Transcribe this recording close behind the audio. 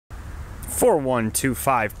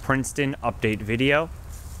4125 Princeton update video.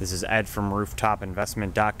 This is Ed from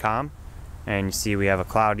rooftopinvestment.com, and you see we have a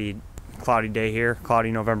cloudy day here, cloudy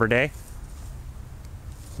November day,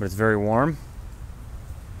 but it's very warm.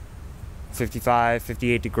 55,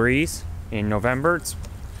 58 degrees in November. It's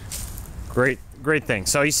great thing.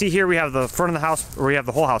 So you see here we have the front of the house, or we have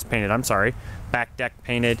the whole house painted, I'm sorry. Back deck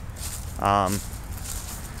painted.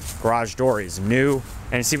 Garage door is new.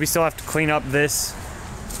 And you see we still have to clean up this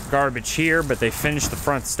garbage here, but they finished the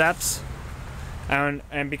front steps. And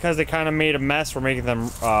because they kind of made a mess, we're making them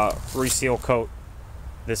reseal coat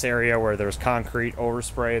this area where there's concrete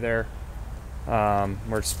overspray there.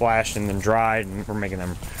 Where it's splashed and then dried, and we're making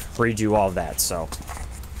them redo all of that. So,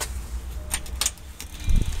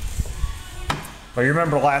 but you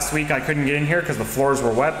remember last week I couldn't get in here because the floors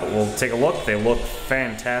were wet, but we'll take a look. They look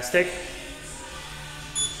fantastic.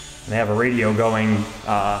 And they have a radio going,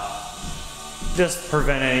 just to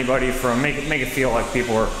prevent anybody from make it feel like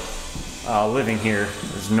people are living here.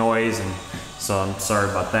 There's noise, and so I'm sorry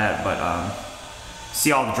about that. But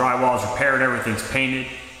see, all the drywall is repaired, everything's painted.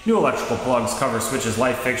 New electrical plugs, cover switches,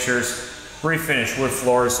 light fixtures, refinished wood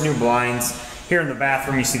floors, new blinds. Here in the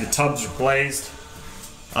bathroom, you see the tubs are glazed.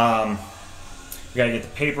 We gotta get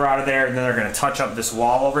the paper out of there, and then they're gonna touch up this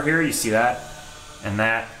wall over here. You see that and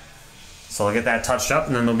that. So they'll get that touched up,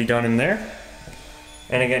 and then they'll be done in there.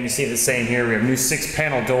 And again, you see the same here. We have new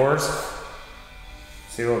 6-panel doors.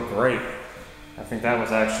 See, they look great. I think that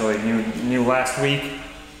was actually new last week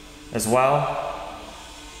as well.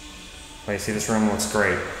 But you see, this room looks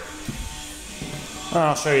great.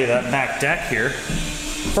 I'll show you that back deck here.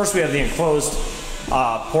 First, we have the enclosed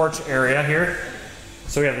porch area here.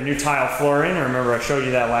 So we have the new tile flooring. I remember I showed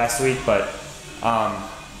you that last week, but I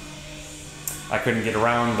couldn't get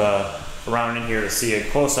around in here to see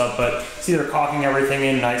it close up. But see, they're caulking everything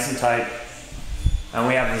in nice and tight. And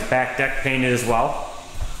we have this back deck painted as well.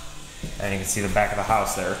 And you can see the back of the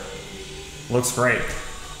house there. Looks great.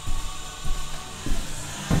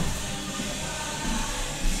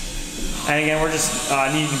 And again, we're just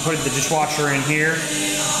needing to put the dishwasher in here.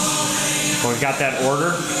 But we've got that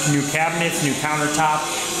ordered. New cabinets, new countertop,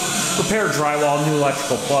 repaired drywall, new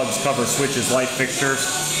electrical plugs, cover switches, light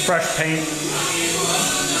fixtures, fresh paint.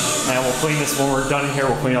 And we'll clean this when we're done in here.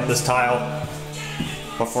 We'll clean up this tile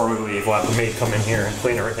before we leave. We'll have the maid come in here and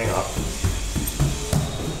clean everything up.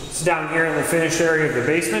 So down here in the finished area of the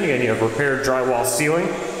basement, again, you have repaired drywall ceiling.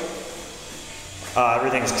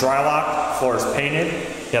 Everything's dry locked, floor is painted.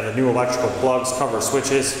 You have the new electrical plugs, cover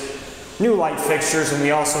switches, new light fixtures, and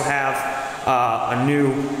we also have a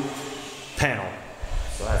new panel.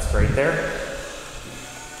 So that's great there.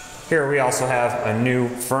 Here we also have a new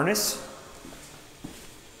furnace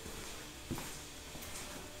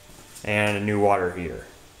and a new water heater.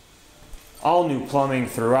 All new plumbing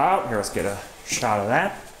throughout. Here, let's get a shot of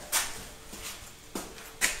that.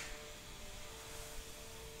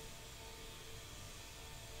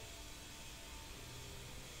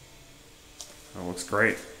 That looks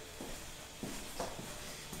great.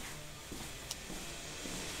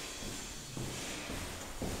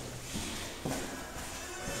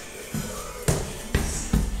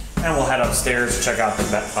 And we'll head upstairs to check out the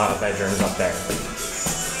bedrooms up there.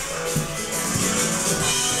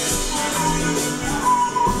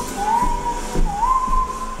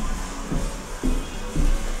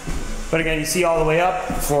 But again, you see all the way up,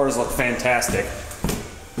 the floors look fantastic.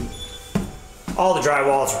 All the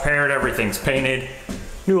drywall is repaired, everything's painted.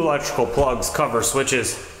 New electrical plugs, cover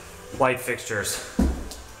switches, light fixtures.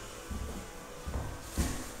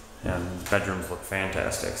 And the bedrooms look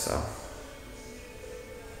fantastic, so.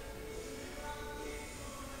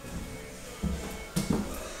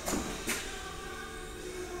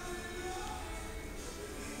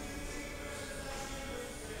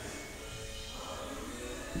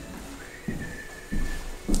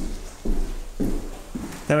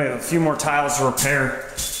 Then we have a few more tiles to repair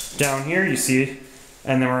down here, you see,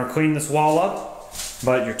 and then we're gonna clean this wall up,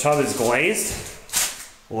 but your tub is glazed.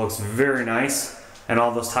 It looks very nice, and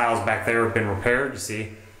all those tiles back there have been repaired, you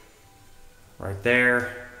see, right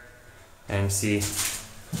there, and you see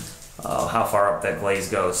how far up that glaze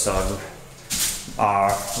goes. So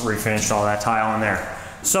I've refinished all that tile in there.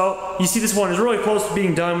 So you see this one is really close to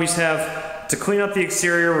being done. We just have to clean up the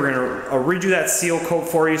exterior. We're gonna redo that seal coat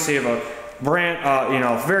for you, so you have a brand,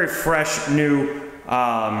 very fresh new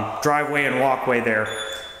driveway and walkway there,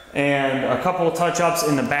 and a couple of touch-ups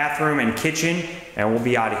in the bathroom and kitchen, and we'll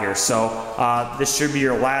be out of here. So this will be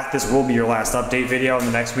your last update video, and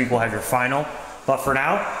the next week we'll have your final. But for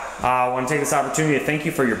now, I want to take this opportunity to thank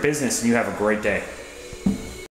you for your business, and you have a great day.